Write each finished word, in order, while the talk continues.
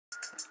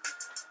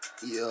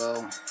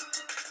Yo,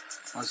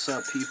 what's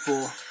up,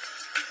 people?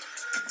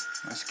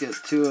 Let's get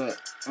to it.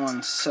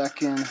 1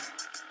 second.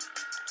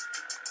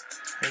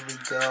 Here we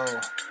go.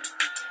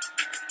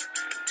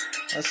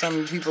 That's how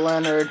many people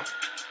entered.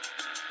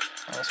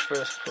 That's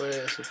first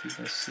place, if you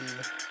can see.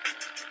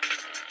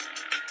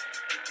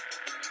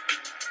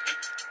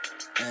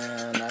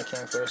 And I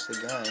came first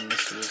again.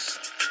 This was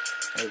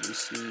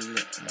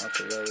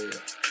ObcMakaveli.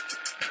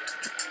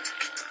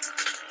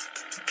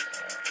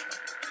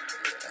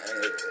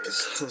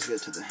 Let's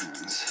get to the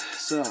hands.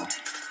 So,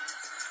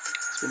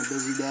 it's been a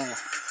busy day.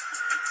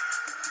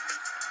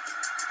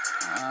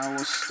 I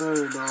will start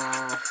it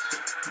off.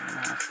 I'm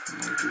gonna have to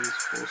make these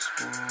full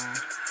screen.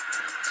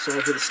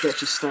 Sorry for the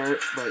sketchy start,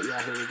 but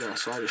yeah, here we go.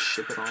 So I just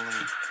ship it all in.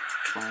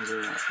 Lines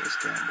are up. Let's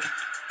gamble.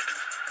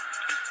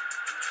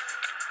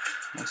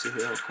 Makes a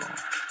hero call,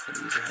 but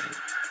he's ahead.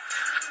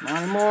 Not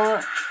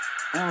anymore.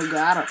 And we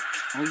got it.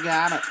 We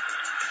got it.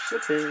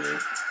 Ship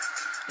it.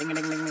 Ding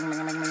ding ding ding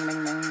ding ding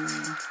ding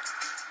ding.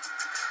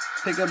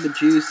 Pick up the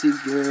juicy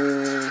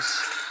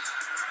goods.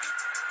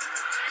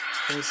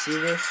 Can you see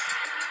this?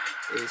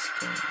 Ace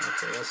King.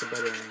 Okay, that's a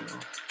better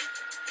angle.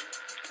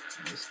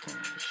 Ace King.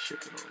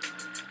 Ship it over.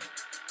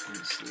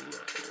 Ace level.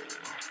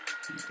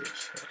 He did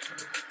shove.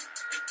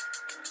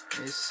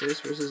 Ace 6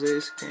 versus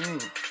Ace King.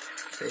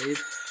 Fade.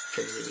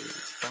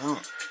 Fade. Boom.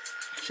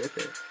 Ship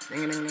it.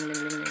 Ding ding ding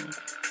ding ding ding.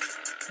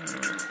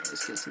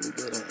 Let's get to the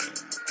good end.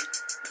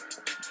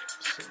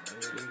 So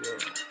here we go.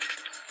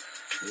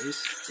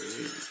 Ace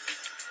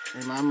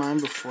 8. In my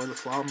mind, before the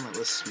flop,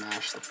 let's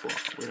smash the flop.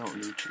 We don't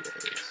need to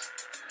raise.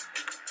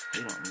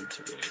 We don't need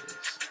to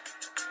raise.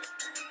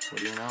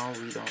 What do you know?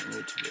 We don't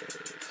need to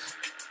raise.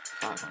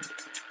 500.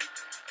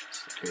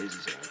 It's the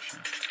craziest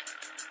action.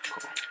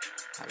 Call.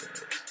 I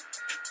raise.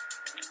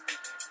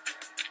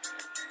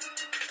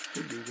 He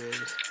do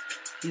raise.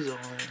 He's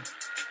all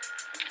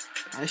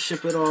in. I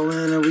ship it all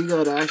in and we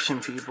got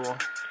action, people.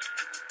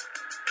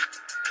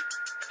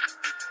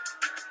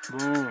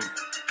 Boom.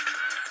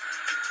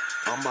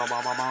 Bum, bum,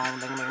 bum, bum, bum.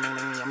 Ding, ding, ding, ding.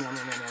 Yum, yum, yum, yum,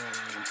 yum,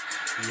 yum,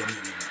 yum,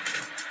 yum, yum.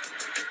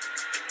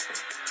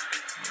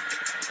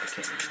 I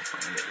can't even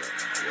find it right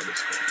now. What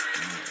is going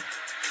on?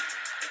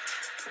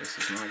 This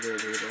is not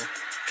good either.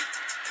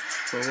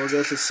 So we'll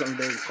get to some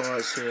big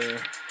parts here.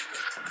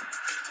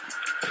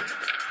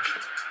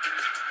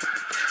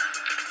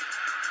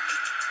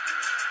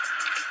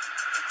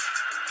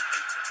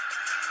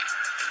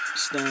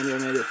 Standard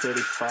made it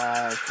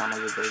 35. Kind of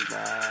a big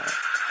bad.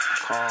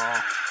 Call.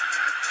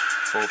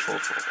 Full.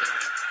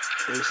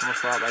 Ace on the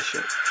flop, I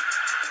ship.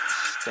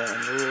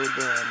 Standard,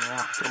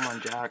 yeah. Come on,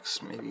 jacks.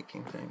 Maybe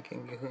king. Ding,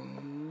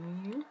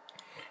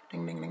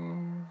 ding,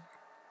 ding.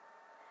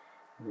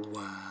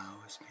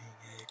 Wow, it's being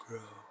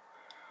aggro.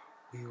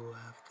 We will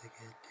have to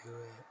get to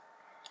it.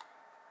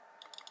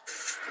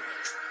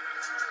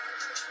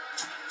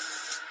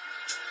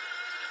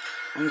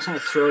 I'm just going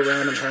to throw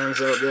random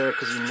hands out there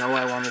because you know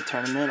I won the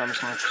tournament. I'm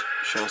just going to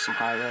show some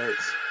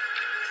highlights.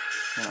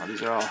 You know,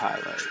 these are all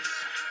highlights.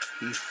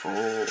 He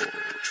folds.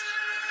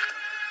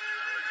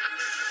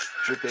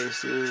 Drip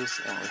aces,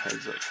 and we're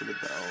heads up for the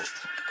belt.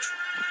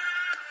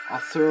 I'll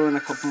throw in a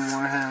couple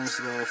more hands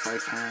though if I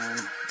can.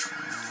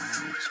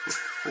 Just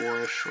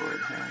before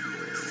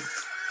short-handed.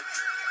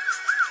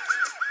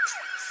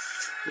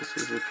 This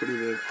was a pretty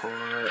big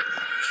part.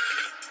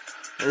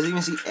 As you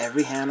can see,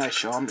 every hand I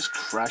show, I'm just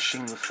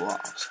crushing the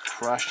flops,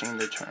 crushing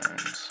the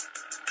turns.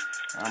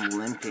 I'm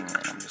limping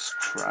it, I'm just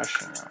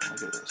crushing them.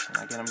 Look at this. Can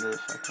I get him to the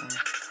fucking...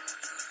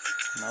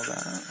 No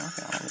bad?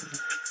 Okay, I'll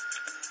leave.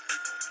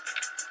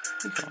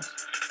 He calls.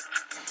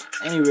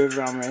 Any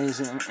river I'm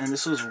raising, and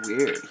this was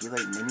weird. He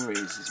like mini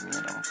raises me,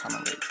 and I'm kind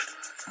of like,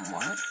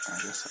 what? I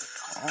guess I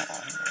call,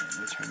 and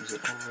he turns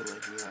it over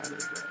like he had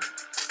it, but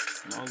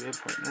no good,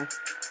 partner.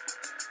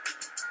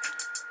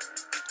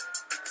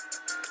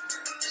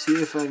 See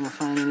if I can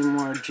find any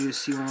more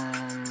juicy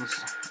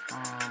ones.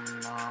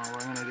 No,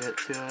 we're gonna get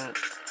to it.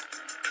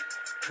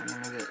 We're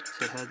gonna get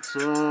to heads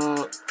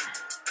up.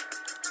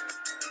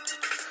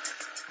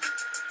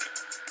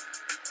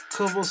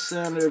 Couple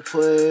standard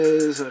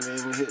plays. I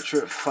mean, we hit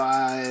trip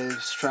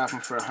 5s, trapping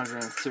for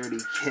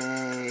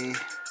 130k.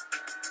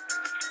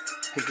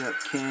 Pick up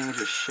king,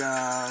 just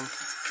shove.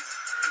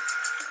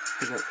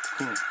 Pick up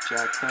queen,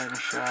 jack 10,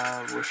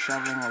 shove. We're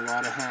shoving a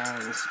lot of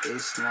hands.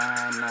 Ace 9,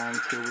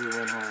 9-2 we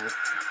win with.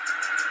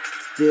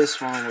 This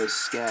one was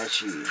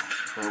sketchy,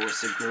 but it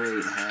was a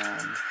great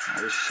hand. I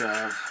just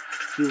shove.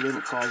 He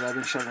limit calls. I've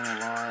been shoving a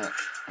lot,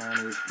 and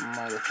he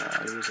might have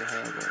thought he was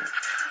ahead, but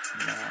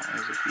no, it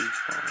was a huge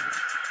call.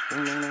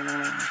 Ding, ding, ding,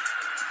 ding, ding.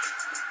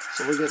 So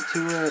we'll get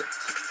to it.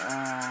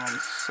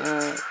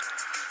 Set.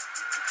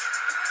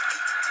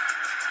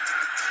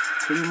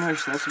 Pretty much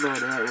that's about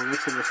it. We'll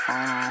get to the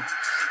final,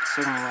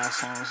 second to last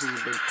hand. This is a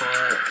big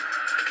part.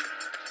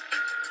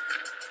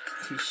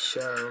 He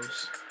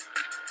shoves.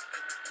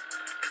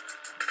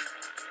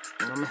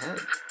 And I'm ahead.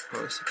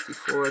 Probably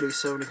 60-40,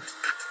 70.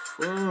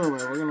 Oh man,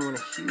 we're gonna win a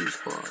huge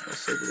pot.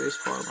 That's like the biggest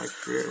pot of my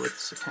career with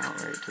this account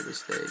right to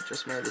this day.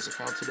 Just made this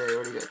account today.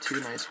 Already got 2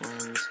 nice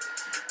wins.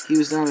 He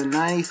was down to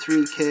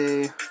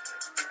 93K.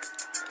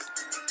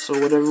 So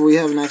whatever we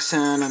have next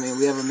hand, I mean,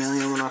 we have $1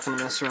 million. We're not going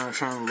to mess around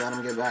trying to let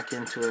him get back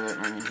into it.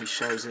 I mean, he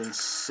shoves in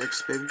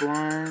 6 big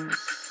blinds.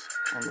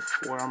 And the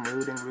 4, I'm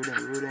rooting.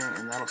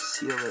 And that'll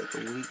seal it. The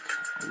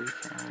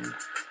weekend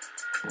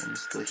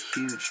wins the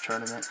huge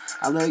tournament.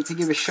 I'd like to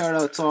give a shout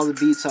out to all the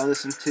beats I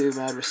listen to.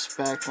 Mad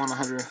respect. Won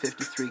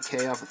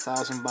 153K off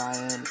 1,000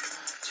 buy-in.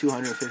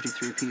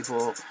 253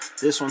 people.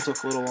 This one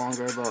took a little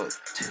longer, about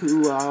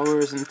 2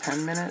 hours and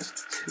 10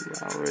 minutes. 2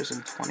 hours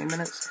and 20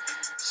 minutes.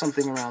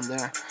 Something around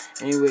there.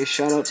 Anyway,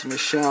 shout out to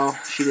Michelle.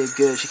 She did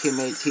good. She came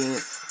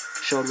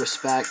 18th. Showed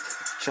respect.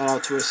 Shout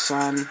out to her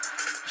son.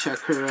 Check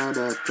her out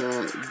at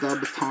Dubtonx,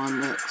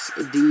 Dubtonx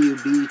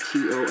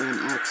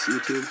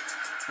YouTube.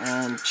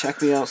 And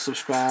check me out,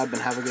 subscribe,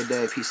 and have a good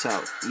day. Peace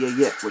out.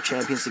 Yeah, we're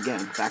champions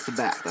again. Back to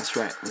back. That's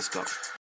right. Let's go.